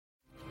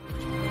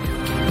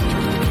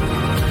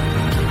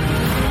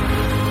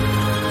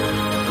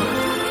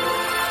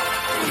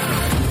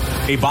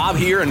Hey, Bob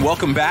here, and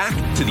welcome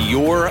back to the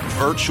Your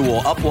Virtual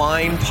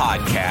Upline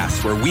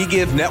podcast, where we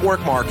give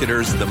network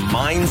marketers the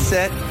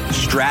mindset,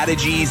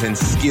 strategies, and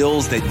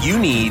skills that you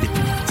need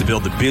to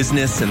build the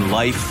business and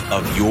life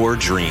of your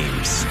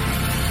dreams.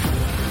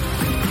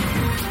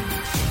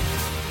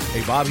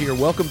 Hey, Bob here.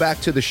 Welcome back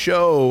to the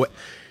show.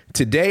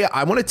 Today,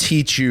 I want to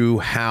teach you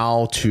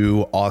how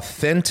to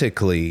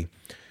authentically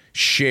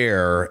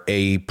share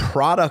a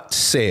product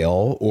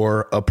sale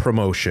or a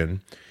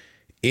promotion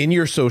in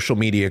your social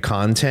media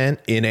content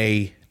in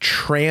a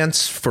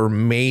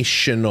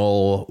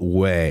transformational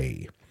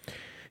way.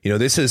 You know,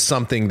 this is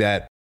something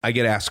that I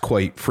get asked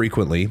quite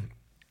frequently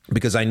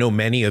because I know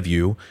many of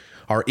you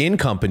are in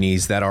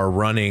companies that are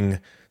running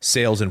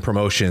sales and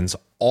promotions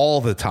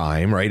all the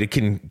time, right? It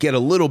can get a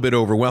little bit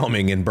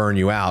overwhelming and burn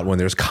you out when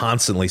there's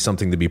constantly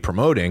something to be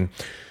promoting.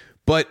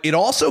 But it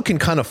also can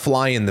kind of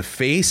fly in the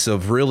face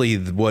of really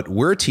what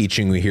we're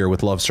teaching here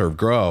with Love, Serve,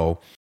 Grow,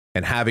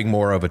 and having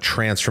more of a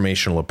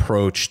transformational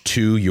approach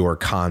to your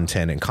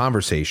content and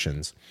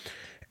conversations.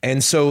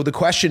 And so the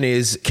question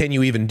is, can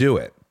you even do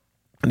it?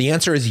 And the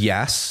answer is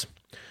yes.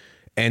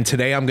 And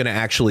today I'm going to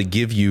actually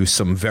give you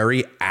some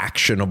very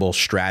actionable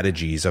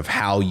strategies of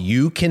how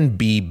you can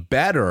be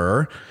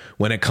better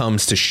when it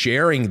comes to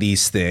sharing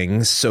these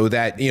things so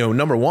that,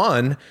 number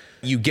one,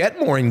 you get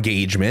more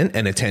engagement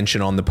and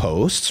attention on the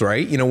posts,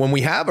 right? When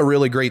we have a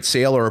really great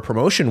sale or a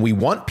promotion, we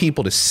want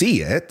people to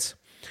see it.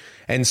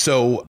 And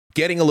so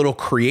getting a little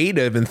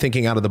creative and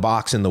thinking out of the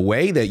box in the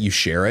way that you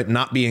share it,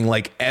 not being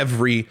like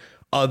every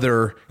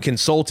other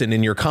consultant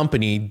in your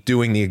company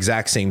doing the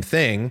exact same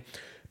thing.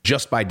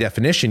 Just by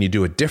definition, you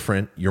do it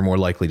different, you're more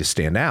likely to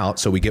stand out.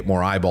 So we get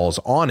more eyeballs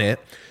on it.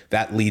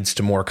 That leads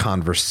to more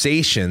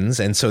conversations.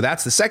 And so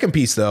that's the second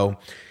piece, though,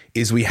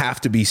 is we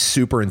have to be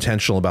super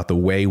intentional about the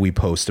way we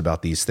post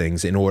about these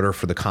things in order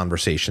for the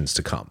conversations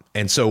to come.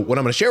 And so what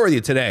I'm going to share with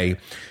you today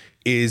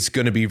is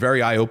going to be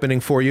very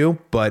eye-opening for you,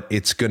 but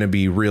it's going to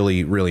be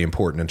really, really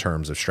important in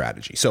terms of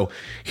strategy. So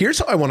here's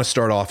how I want to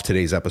start off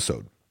today's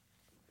episode.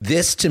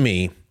 This, to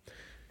me,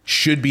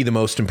 should be the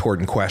most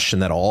important question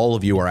that all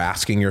of you are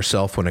asking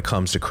yourself when it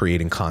comes to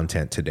creating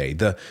content today.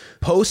 The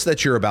post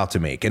that you're about to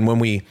make, and when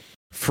we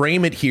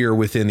frame it here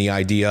within the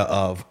idea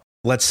of,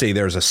 let's say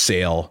there's a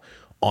sale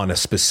on a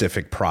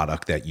specific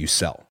product that you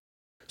sell.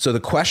 So the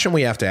question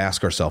we have to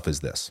ask ourselves is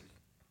this.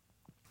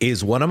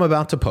 Is what I'm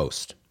about to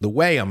post, the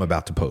way I'm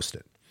about to post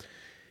it,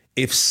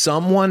 if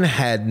someone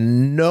had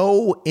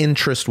no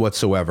interest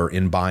whatsoever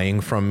in buying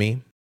from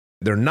me,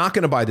 they're not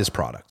going to buy this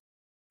product,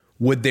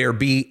 would there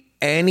be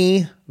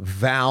any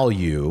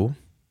value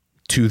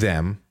to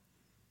them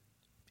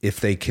if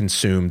they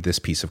consumed this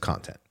piece of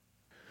content?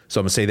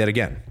 So I'm going to say that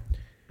again.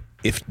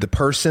 If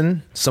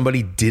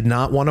somebody did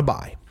not want to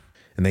buy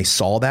and they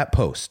saw that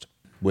post,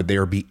 would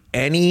there be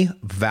any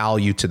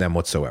value to them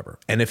whatsoever?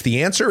 And if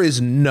the answer is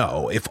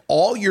no, if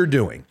all you're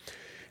doing,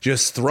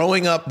 just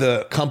throwing up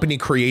the company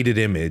created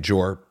image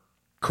or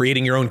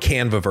creating your own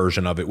Canva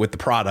version of it with the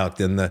product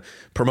and the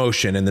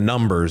promotion and the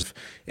numbers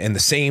and the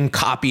same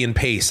copy and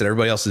paste that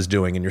everybody else is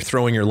doing, and you're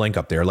throwing your link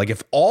up there, like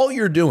if all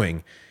you're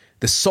doing,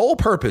 the sole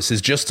purpose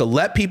is just to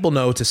let people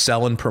know to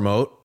sell and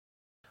promote,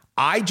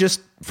 I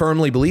just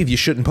firmly believe you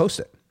shouldn't post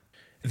it.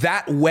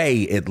 That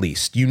way, at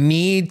least, you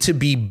need to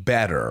be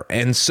better.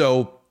 And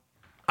so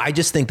I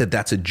just think that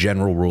that's a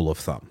general rule of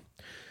thumb.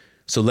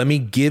 So let me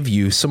give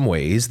you some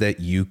ways that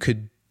you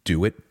could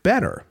do it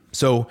better.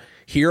 So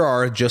here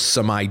are just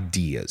some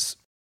ideas.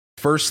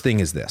 First thing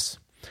is this.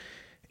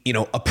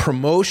 A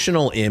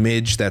promotional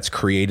image that's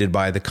created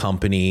by the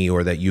company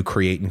or that you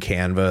create in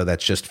Canva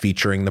that's just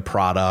featuring the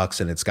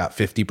products and it's got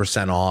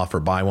 50% off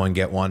or buy one,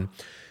 get one.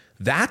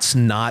 That's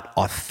not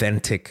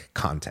authentic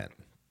content.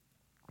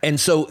 And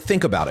so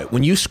think about it.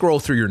 When you scroll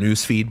through your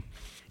newsfeed,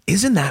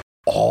 isn't that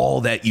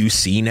all that you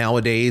see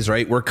nowadays,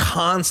 right? We're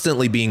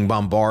constantly being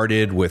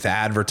bombarded with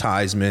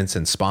advertisements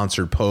and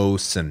sponsored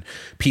posts and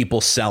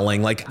people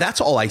selling. Like that's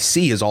all I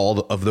see is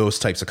all of those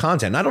types of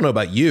content. And I don't know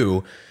about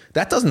you,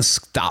 that doesn't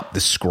stop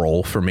the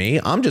scroll for me.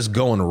 I'm just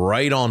going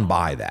right on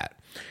by that.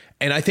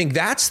 And I think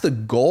that's the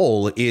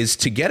goal, is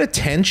to get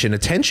attention.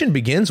 Attention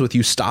begins with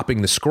you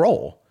stopping the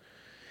scroll.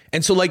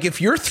 And so like if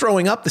you're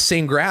throwing up the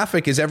same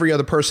graphic as every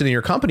other person in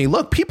your company,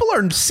 look, people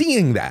are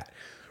seeing that,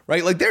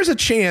 right? Like there's a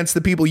chance the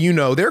people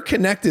they're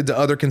connected to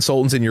other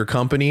consultants in your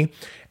company.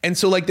 And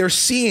so like they're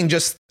seeing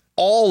just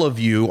all of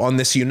you on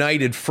this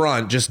united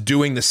front just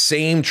doing the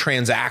same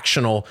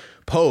transactional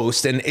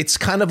post. And it's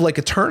kind of like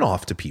a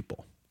turnoff to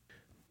people.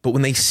 But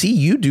when they see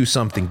you do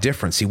something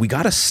different, we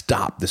got to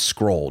stop the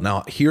scroll.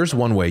 Now, here's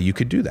one way you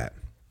could do that.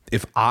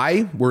 If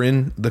I were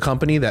in the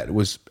company that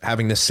was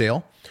having this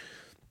sale,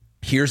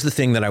 here's the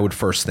thing that I would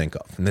first think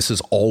of. And this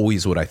is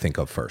always what I think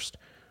of first.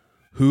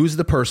 Who's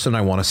the person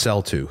I want to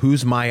sell to?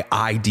 Who's my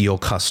ideal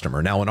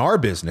customer? Now, in our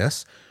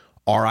business,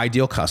 our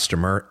ideal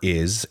customer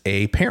is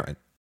a parent,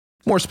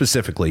 more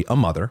specifically, a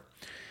mother.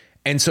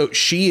 And so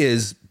she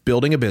is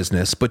building a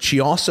business, but she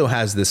also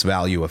has this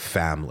value of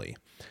family.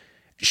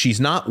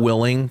 She's not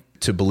willing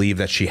to believe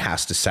that she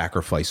has to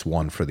sacrifice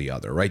one for the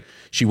other, right?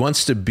 She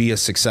wants to be a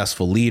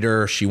successful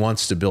leader. She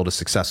wants to build a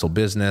successful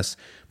business,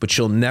 but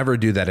she'll never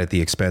do that at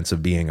the expense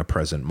of being a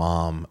present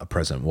mom, a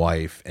present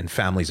wife, and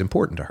family's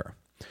important to her.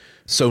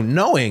 So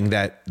knowing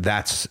that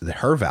that's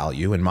her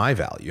value and my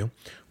value,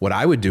 what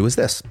I would do is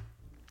this.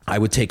 I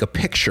would take a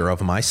picture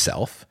of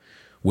myself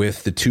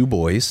with the two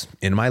boys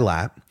in my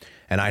lap,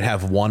 and I'd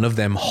have one of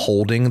them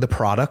holding the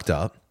product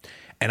up,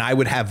 and I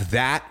would have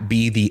that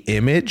be the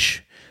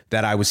image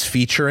that I was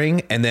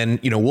featuring. And then,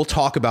 we'll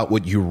talk about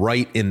what you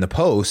write in the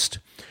post,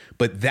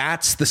 but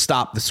that's the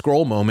stop the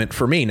scroll moment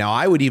for me. Now,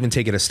 I would even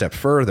take it a step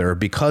further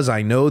because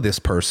I know this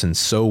person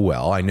so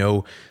well. I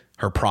know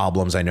her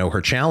problems. I know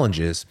her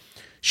challenges.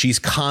 She's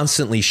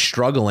constantly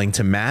struggling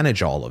to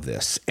manage all of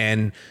this.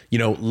 And,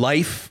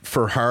 life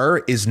for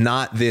her is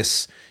not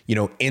this,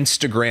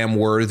 Instagram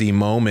worthy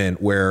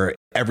moment where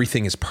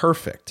everything is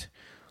perfect.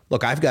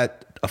 Look, I've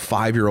got a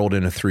 5-year-old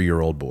and a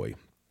 3-year-old boy.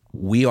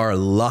 We are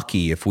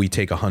lucky if we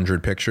take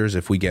 100 pictures,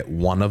 if we get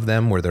one of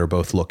them where they're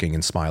both looking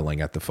and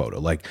smiling at the photo.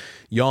 Like,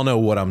 y'all know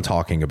what I'm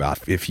talking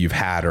about if you've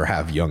had or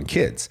have young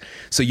kids.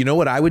 So you know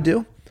what I would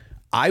do?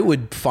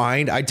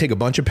 I'd take a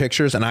bunch of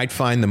pictures and I'd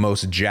find the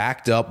most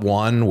jacked up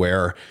one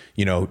where,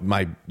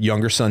 my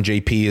younger son,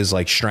 JP, is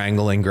like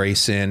strangling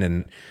Grayson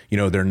and,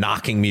 they're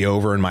knocking me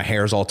over and my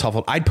hair's all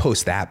tuffled. I'd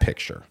post that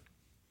picture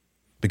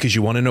because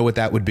you want to know what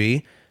that would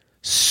be?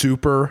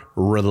 Super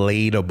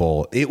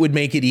relatable. It would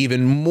make it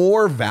even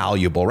more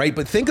valuable, right?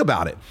 But think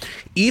about it.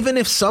 Even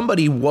if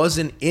somebody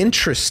wasn't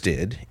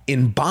interested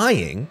in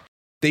buying,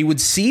 they would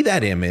see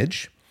that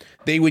image.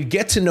 They would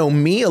get to know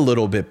me a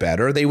little bit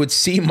better. They would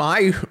see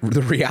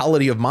the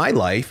reality of my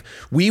life.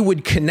 We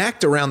would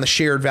connect around the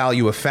shared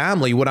value of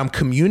family. What I'm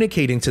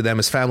communicating to them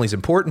as family is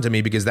important to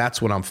me because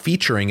that's what I'm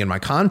featuring in my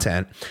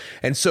content.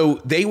 And so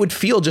they would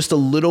feel just a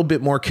little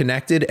bit more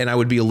connected and I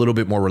would be a little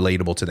bit more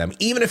relatable to them.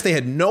 Even if they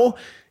had no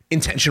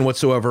intention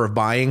whatsoever of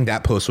buying,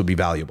 that post would be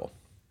valuable.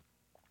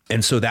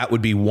 And so that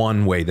would be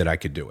one way that I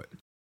could do it.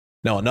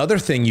 Now, another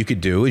thing you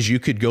could do is you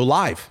could go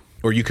live.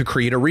 Or you could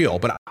create a reel,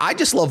 but I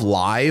just love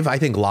live. I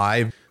think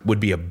live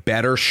would be a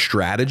better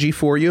strategy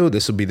for you.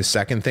 This would be the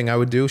second thing I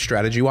would do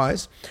strategy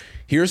wise.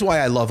 Here's why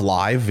I love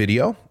live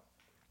video,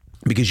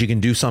 because you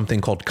can do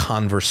something called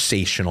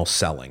conversational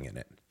selling in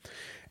it.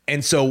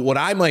 And so what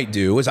I might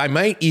do is I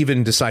might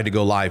even decide to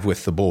go live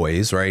with the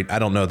boys, right? I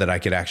don't know that I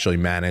could actually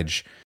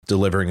manage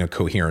delivering a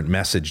coherent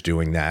message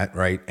doing that,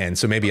 right? And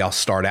so maybe I'll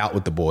start out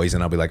with the boys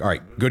and I'll be like, all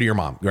right, go to your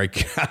mom, right?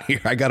 Get out of here.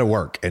 I got to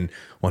work. And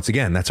once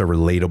again, that's a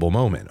relatable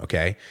moment,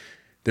 okay?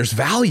 There's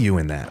value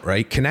in that,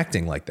 right?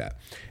 Connecting like that.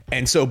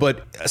 And so,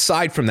 but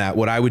aside from that,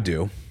 what I would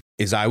do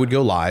is I would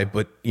go live,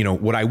 but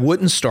what I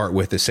wouldn't start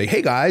with is say,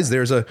 hey guys,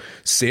 there's a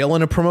sale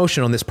and a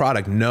promotion on this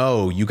product.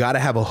 No, you got to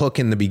have a hook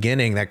in the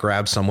beginning that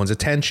grabs someone's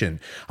attention.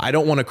 I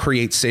don't want to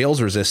create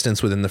sales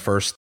resistance within the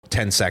first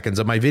 10 seconds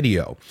of my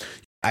video.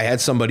 I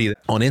had somebody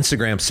on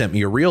Instagram sent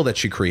me a reel that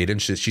she created.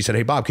 And she said,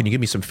 hey, Bob, can you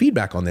give me some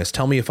feedback on this?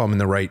 Tell me if I'm in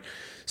the right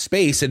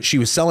space. And she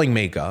was selling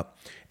makeup.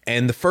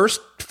 And the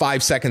first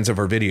 5 seconds of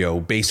her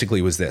video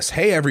basically was this.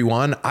 Hey,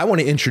 everyone, I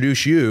want to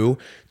introduce you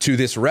to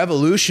this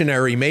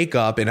revolutionary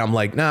makeup. And I'm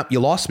like, nah,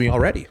 you lost me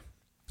already.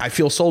 I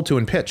feel sold to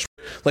and pitched.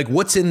 Like,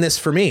 what's in this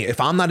for me?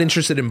 If I'm not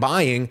interested in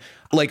buying,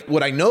 like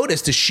what I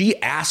noticed is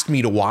she asked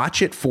me to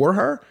watch it for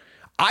her.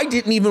 I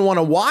didn't even want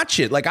to watch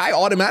it. Like I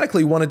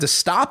automatically wanted to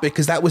stop it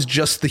because that was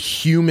just the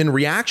human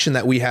reaction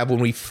that we have when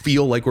we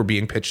feel like we're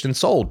being pitched and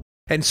sold.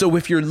 And so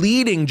if you're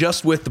leading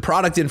just with the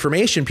product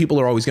information, people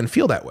are always going to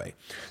feel that way.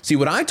 See,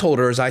 what I told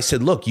her is I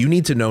said, look, you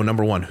need to know,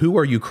 number one, who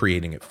are you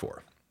creating it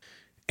for?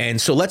 And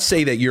so let's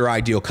say that your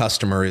ideal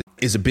customer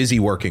is a busy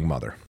working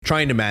mother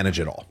trying to manage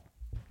it all.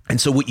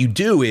 And so what you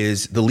do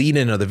is the lead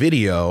in of the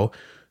video,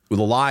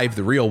 the live,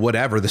 the reel,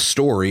 whatever, the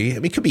story, I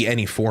mean, it could be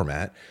any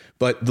format,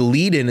 but the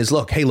lead in is,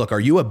 look, hey, look, are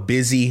you a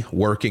busy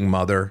working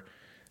mother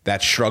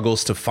that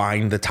struggles to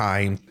find the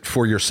time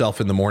for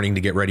yourself in the morning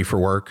to get ready for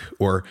work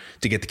or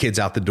to get the kids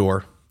out the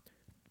door?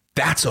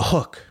 That's a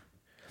hook.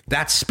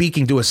 That's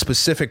speaking to a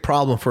specific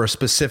problem for a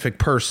specific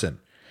person.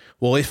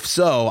 Well, if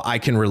so, I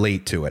can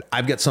relate to it.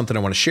 I've got something I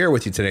want to share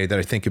with you today that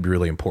I think could be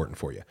really important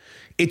for you.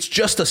 It's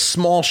just a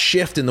small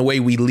shift in the way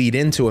we lead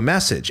into a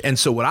message. And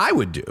so what I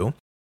would do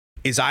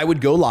is I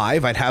would go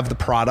live. I'd have the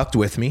product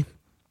with me.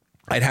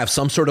 I'd have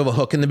some sort of a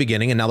hook in the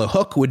beginning. And now the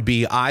hook would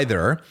be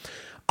either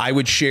I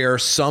would share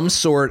some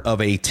sort of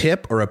a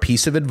tip or a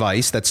piece of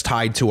advice that's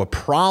tied to a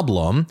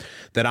problem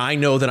that I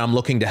know that I'm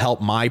looking to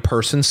help my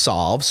person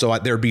solve. So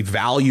there'd be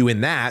value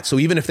in that. So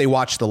even if they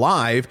watch the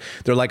live,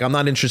 they're like, I'm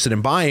not interested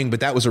in buying,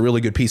 but that was a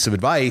really good piece of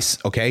advice.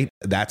 Okay,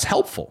 that's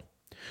helpful.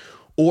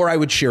 Or I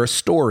would share a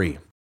story.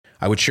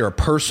 I would share a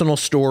personal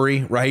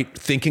story, right?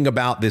 Thinking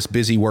about this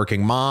busy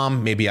working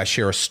mom. Maybe I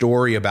share a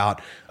story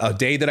about a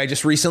day that I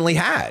just recently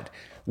had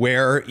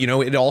where,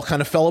 it all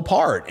kind of fell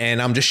apart.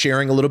 And I'm just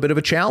sharing a little bit of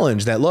a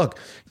challenge that, look,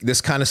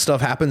 this kind of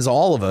stuff happens to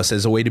all of us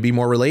as a way to be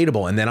more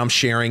relatable. And then I'm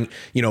sharing,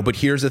 but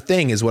here's the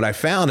thing is what I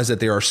found is that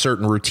there are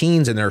certain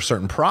routines and there are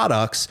certain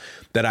products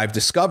that I've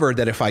discovered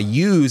that if I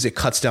use, it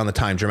cuts down the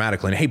time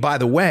dramatically. And hey, by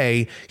the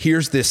way,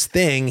 here's this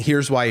thing,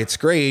 here's why it's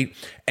great.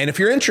 And if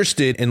you're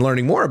interested in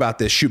learning more about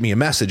this, shoot me a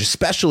message,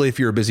 especially if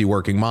you're a busy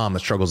working mom that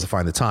struggles to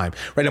find the time,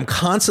 right? I'm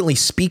constantly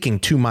speaking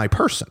to my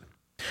person.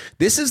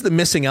 This is the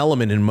missing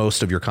element in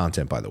most of your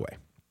content, by the way.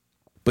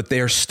 But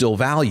there's still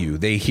value.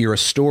 They hear a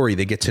story,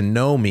 they get to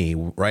know me,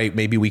 right?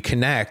 Maybe we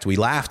connect, we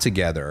laugh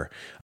together.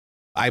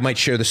 I might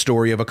share the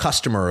story of a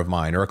customer of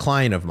mine or a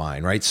client of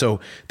mine, right? So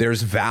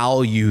there's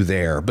value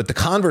there, but the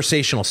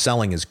conversational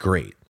selling is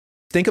great.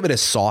 Think of it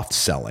as soft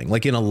selling.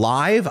 Like in a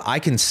live, I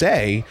can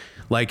say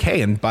like,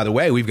 hey, and by the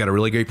way, we've got a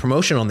really great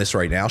promotion on this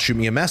right now. Shoot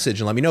me a message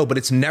and let me know. But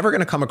it's never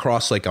going to come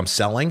across like I'm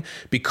selling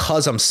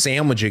because I'm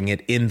sandwiching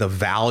it in the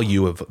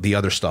value of the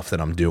other stuff that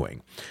I'm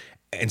doing.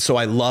 And so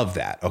I love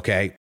that.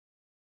 Okay.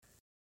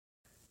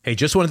 Hey,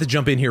 just wanted to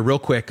jump in here real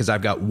quick because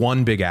I've got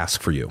one big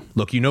ask for you.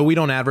 Look, we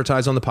don't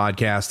advertise on the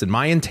podcast, and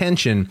my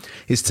intention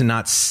is to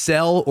not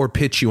sell or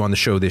pitch you on the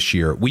show this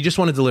year. We just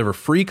want to deliver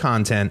free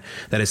content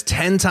that is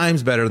 10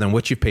 times better than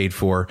what you paid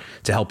for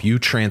to help you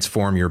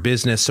transform your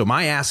business. So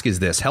my ask is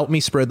this: help me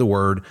spread the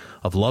word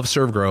of Love,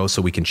 Serve, Grow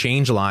so we can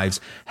change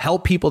lives,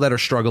 help people that are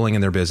struggling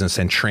in their business,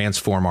 and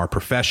transform our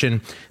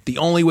profession. The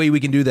only way we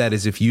can do that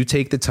is if you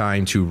take the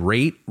time to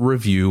rate,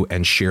 review,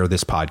 and share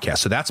this podcast.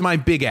 So that's my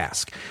big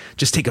ask.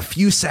 Just take a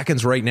few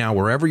seconds right now,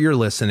 wherever you're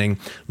listening,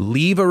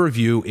 leave a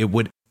review. It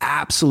would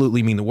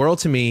absolutely mean the world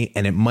to me,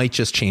 and it might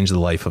just change the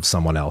life of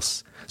someone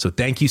else. So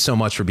thank you so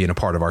much for being a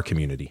part of our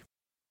community.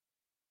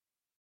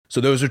 So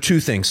those are two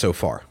things so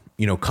far.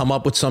 Come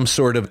up with some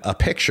sort of a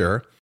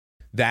picture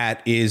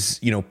that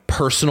is,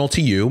 personal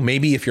to you.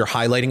 Maybe if you're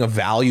highlighting a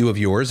value of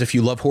yours, if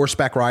you love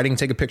horseback riding,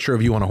 take a picture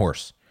of you on a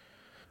horse,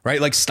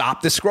 right? Like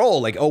stop the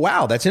scroll. Like, oh,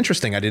 wow, that's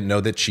interesting. I didn't know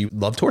that she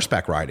loved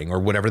horseback riding or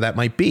whatever that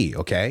might be.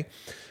 Okay.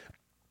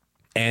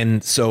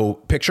 And so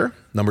picture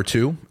number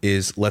 2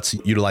 is let's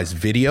utilize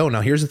video.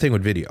 Now, here's the thing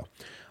with video.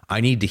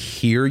 I need to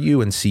hear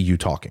you and see you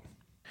talking.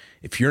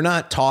 If you're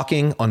not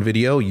talking on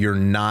video, you're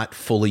not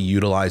fully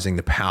utilizing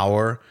the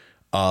power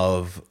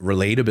of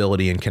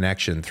relatability and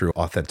connection through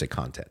authentic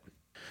content.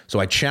 So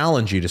I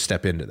challenge you to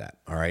step into that.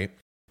 All right.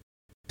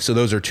 So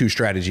those are 2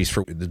 strategies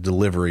for the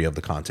delivery of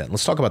the content.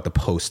 Let's talk about the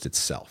post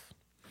itself.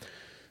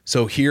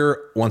 So here,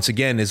 once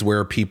again, is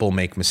where people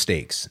make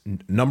mistakes.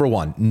 Number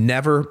 1,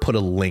 never put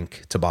a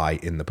link to buy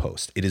in the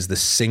post. It is the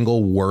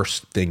single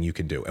worst thing you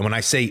can do. And when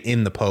I say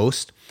in the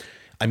post,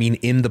 I mean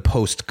in the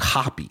post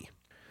copy.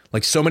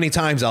 Like so many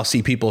times I'll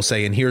see people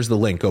say, and here's the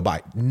link, go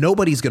buy.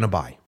 Nobody's going to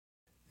buy.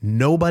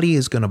 Nobody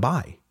is going to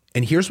buy.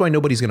 And here's why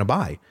nobody's going to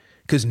buy.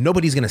 Because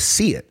nobody's going to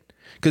see it.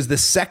 Because the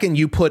second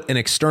you put an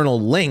external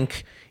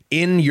link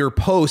in your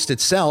post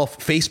itself,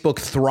 Facebook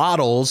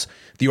throttles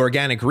the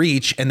organic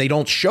reach and they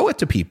don't show it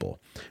to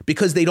people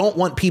because they don't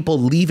want people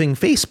leaving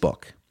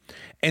Facebook.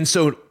 And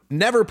so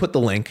never put the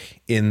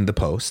link in the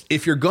post.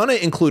 If you're going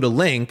to include a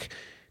link,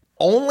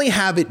 only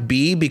have it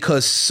be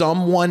because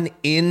someone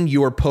in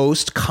your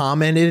post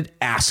commented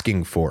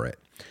asking for it.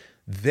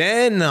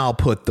 Then I'll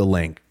put the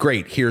link.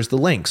 Great, here's the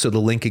link. So the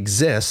link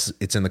exists,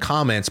 it's in the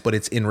comments, but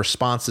it's in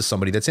response to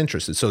somebody that's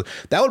interested. So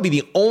that would be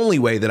the only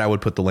way that I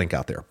would put the link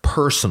out there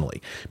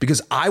personally,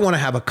 because I want to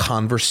have a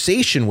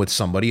conversation with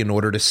somebody in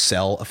order to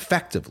sell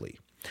effectively.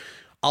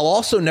 I'll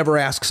also never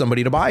ask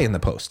somebody to buy in the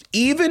post,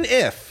 even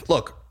if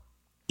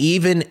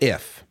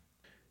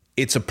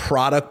it's a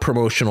product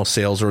promotional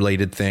sales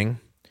related thing.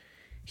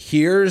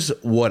 Here's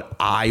what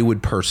I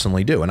would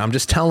personally do. And I'm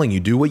just telling you,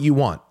 do what you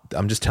want.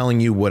 I'm just telling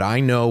you what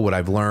I know, what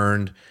I've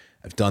learned.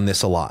 I've done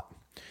this a lot.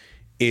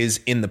 Is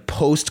in the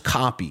post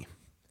copy,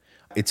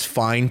 it's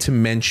fine to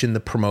mention the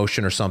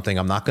promotion or something.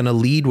 I'm not going to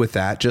lead with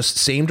that. Just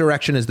same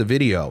direction as the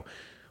video.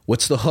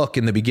 What's the hook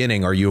in the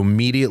beginning? Are you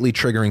immediately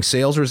triggering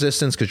sales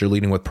resistance because you're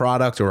leading with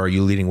product, or are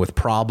you leading with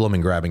problem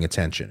and grabbing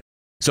attention?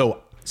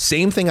 So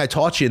same thing I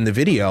taught you in the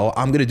video,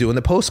 I'm going to do in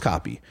the post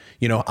copy.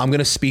 I'm going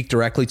to speak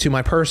directly to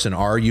my person.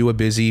 Are you a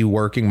busy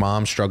working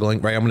mom struggling?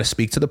 Right? I'm going to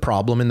speak to the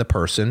problem in the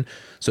person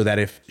so that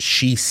if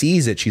she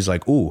sees it, she's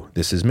like, ooh,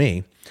 this is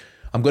me.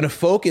 I'm going to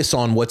focus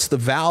on what's the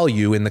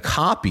value in the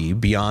copy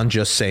beyond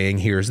just saying,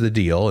 here's the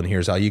deal and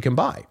here's how you can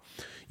buy.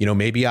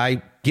 Maybe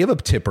I give a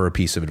tip or a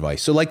piece of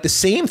advice. So like the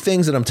same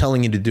things that I'm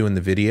telling you to do in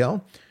the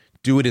video,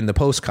 do it in the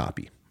post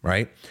copy,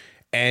 right?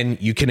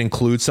 And you can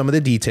include some of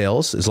the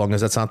details as long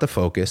as that's not the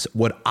focus.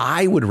 What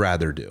I would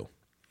rather do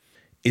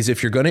is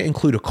if you're going to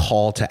include a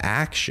call to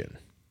action,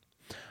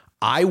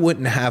 I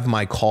wouldn't have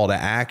my call to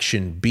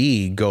action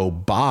be go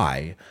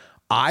buy.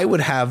 I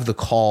would have the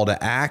call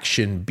to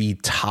action be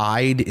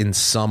tied in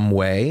some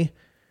way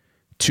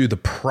to the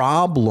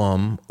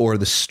problem or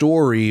the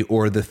story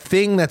or the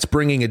thing that's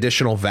bringing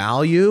additional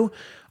value.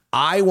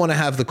 I want to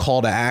have the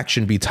call to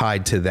action be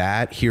tied to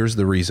that. Here's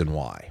the reason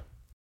why.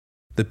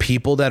 The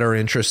people that are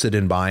interested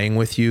in buying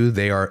with you,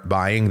 they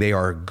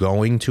are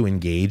going to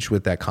engage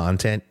with that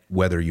content,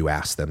 whether you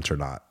ask them to or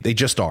not. They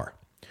just are.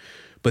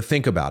 But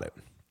think about it.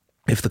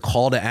 If the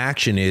call to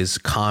action is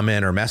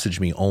comment or message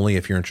me only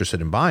if you're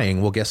interested in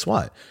buying, well, guess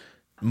what?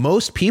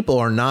 Most people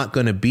are not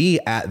going to be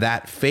at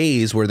that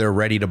phase where they're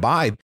ready to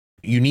buy.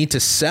 You need to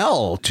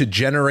sell to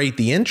generate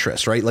the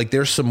interest, right? Like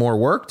there's some more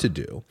work to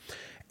do.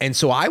 And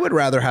so I would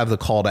rather have the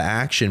call to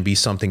action be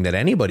something that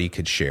anybody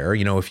could share.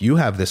 You know, if you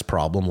have this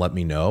problem, let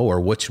me know, or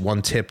what's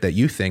one tip that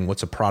you think,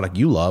 what's a product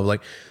you love?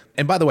 Like,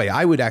 and by the way,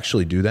 I would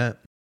actually do that.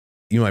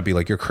 You might be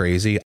like, you're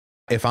crazy.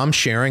 If I'm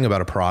sharing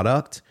about a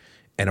product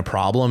and a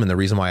problem and the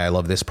reason why I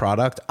love this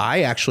product,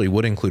 I actually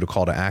would include a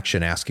call to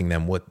action asking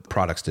them what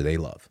products do they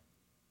love.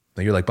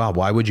 Now you're like, Bob,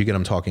 why would you get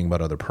them talking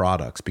about other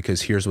products?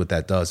 Because here's what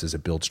that does is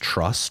it builds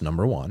trust,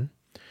 number one.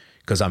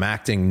 Because I'm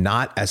acting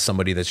not as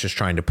somebody that's just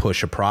trying to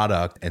push a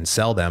product and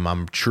sell them.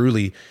 I'm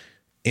truly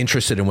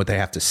interested in what they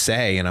have to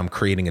say, and I'm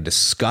creating a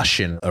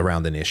discussion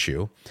around an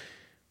issue.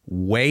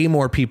 Way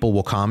more people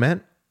will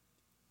comment,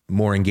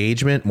 more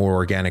engagement, more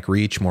organic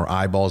reach, more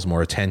eyeballs,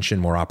 more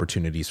attention, more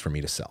opportunities for me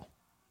to sell.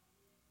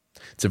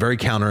 It's a very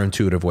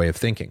counterintuitive way of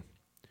thinking,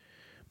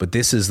 but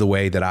this is the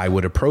way that I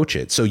would approach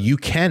it. So you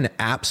can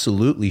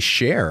absolutely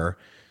share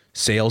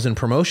sales and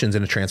promotions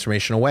in a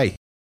transformational way.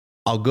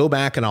 I'll go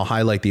back and I'll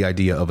highlight the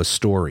idea of a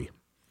story.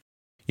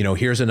 You know,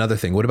 here's another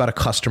thing. What about a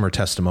customer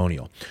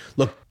testimonial?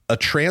 Look, a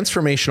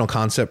transformational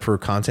concept for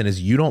content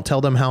is you don't tell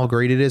them how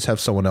great it is, have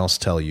someone else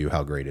tell you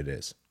how great it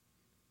is.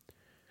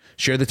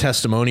 Share the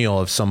testimonial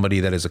of somebody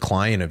that is a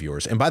client of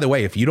yours. And by the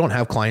way, if you don't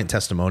have client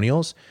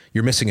testimonials,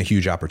 you're missing a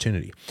huge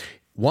opportunity.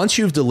 Once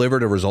you've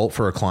delivered a result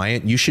for a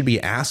client, you should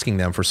be asking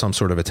them for some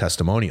sort of a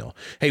testimonial.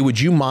 Hey, would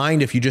you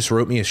mind if you just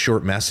wrote me a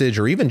short message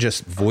or even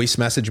just voice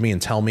message me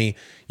and tell me,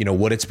 you know,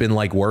 what it's been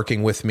like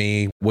working with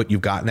me, what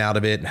you've gotten out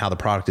of it and how the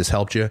product has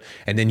helped you.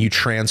 And then you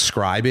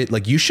transcribe it.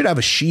 Like you should have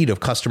a sheet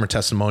of customer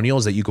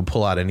testimonials that you can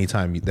pull out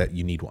anytime that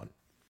you need one.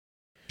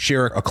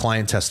 Share a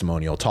client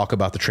testimonial, talk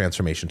about the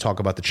transformation,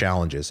 talk about the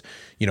challenges.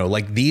 You know,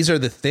 like these are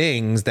the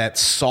things that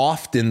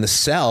soften the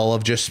sell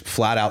of just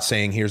flat out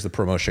saying, here's the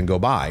promotion, go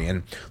buy.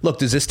 And look,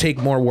 does this take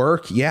more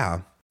work? Yeah,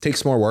 it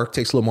takes more work,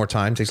 takes a little more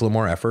time, takes a little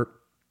more effort,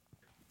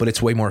 but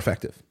it's way more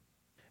effective.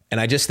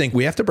 And I just think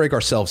we have to break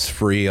ourselves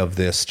free of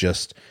this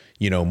just,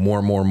 you know,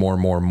 more.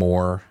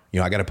 You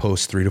know, I got to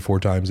post 3 to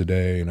 4 times a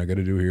day and I got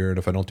to do here. And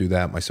if I don't do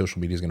that, my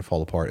social media is going to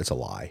fall apart. It's a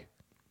lie.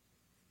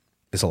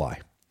 It's a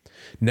lie.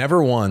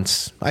 Never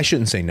once, I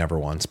shouldn't say never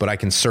once, but I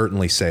can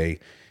certainly say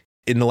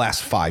in the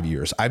last 5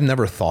 years, I've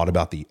never thought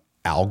about the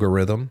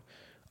algorithm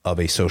of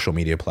a social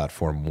media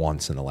platform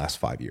once in the last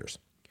 5 years.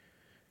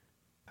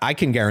 I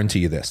can guarantee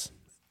you this.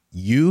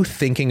 You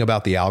thinking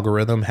about the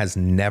algorithm has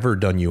never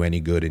done you any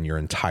good in your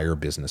entire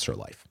business or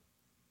life.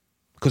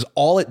 Because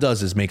all it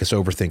does is make us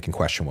overthink and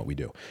question what we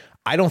do.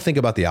 I don't think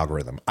about the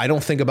algorithm. I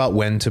don't think about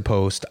when to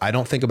post. I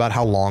don't think about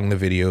how long the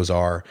videos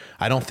are.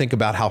 I don't think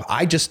about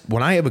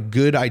when I have a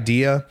good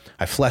idea,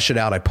 I flesh it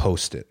out, I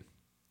post it.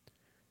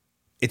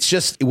 It's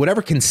just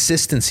whatever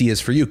consistency is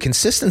for you.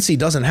 Consistency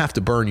doesn't have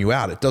to burn you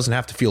out. It doesn't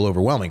have to feel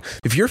overwhelming.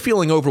 If you're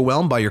feeling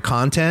overwhelmed by your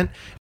content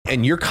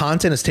and your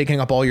content is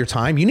taking up all your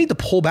time, you need to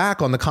pull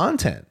back on the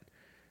content,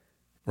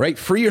 right?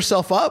 Free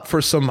yourself up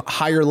for some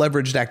higher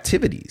leveraged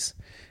activities.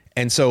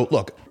 And so,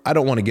 look, I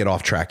don't want to get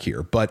off track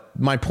here, but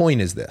my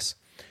point is this.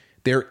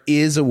 There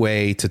is a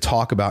way to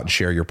talk about and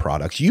share your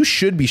products. You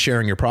should be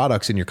sharing your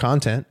products in your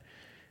content.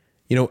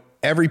 You know,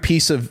 every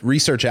piece of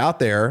research out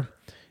there,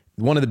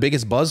 one of the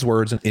biggest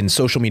buzzwords in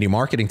social media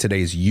marketing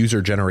today is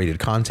user-generated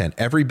content.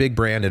 Every big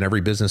brand and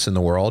every business in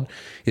the world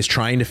is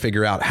trying to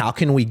figure out how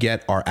can we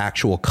get our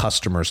actual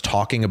customers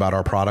talking about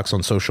our products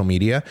on social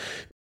media.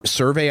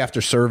 Survey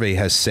after survey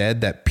has said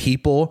that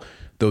people,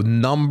 the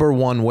number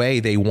one way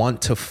they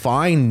want to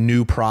find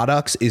new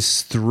products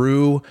is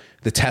through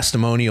the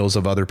testimonials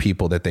of other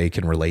people that they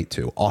can relate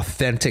to.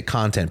 Authentic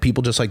content,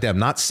 people just like them,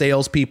 not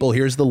salespeople.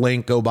 Here's the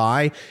link, go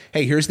buy.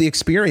 Hey, here's the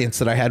experience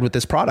that I had with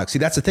this product. See,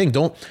 that's the thing.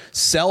 Don't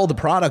sell the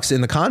products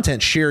in the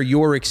content. Share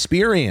your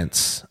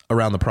experience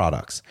around the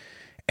products.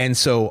 And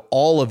so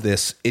all of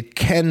this, it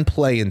can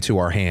play into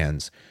our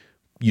hands.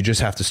 You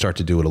just have to start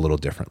to do it a little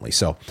differently.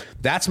 So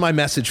that's my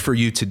message for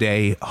you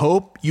today.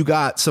 Hope you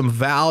got some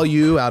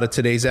value out of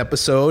today's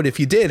episode. If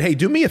you did, hey,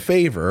 do me a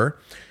favor.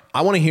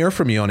 I want to hear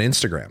from you on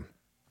Instagram.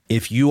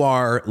 If you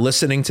are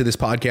listening to this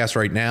podcast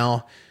right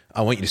now,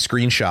 I want you to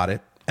screenshot it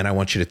and I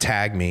want you to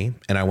tag me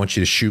and I want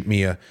you to shoot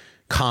me a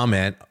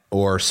comment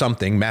or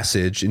something,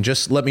 message, and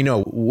just let me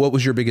know what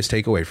was your biggest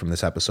takeaway from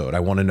this episode. I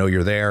want to know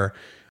you're there.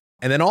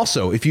 And then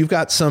also, if you've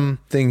got some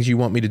things you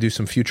want me to do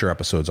some future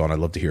episodes on, I'd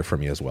love to hear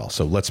from you as well.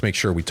 So let's make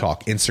sure we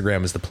talk.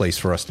 Instagram is the place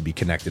for us to be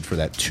connected for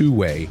that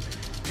two-way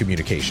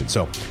communication.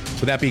 So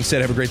with that being said,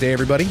 have a great day,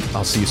 everybody.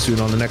 I'll see you soon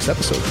on the next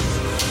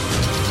episode.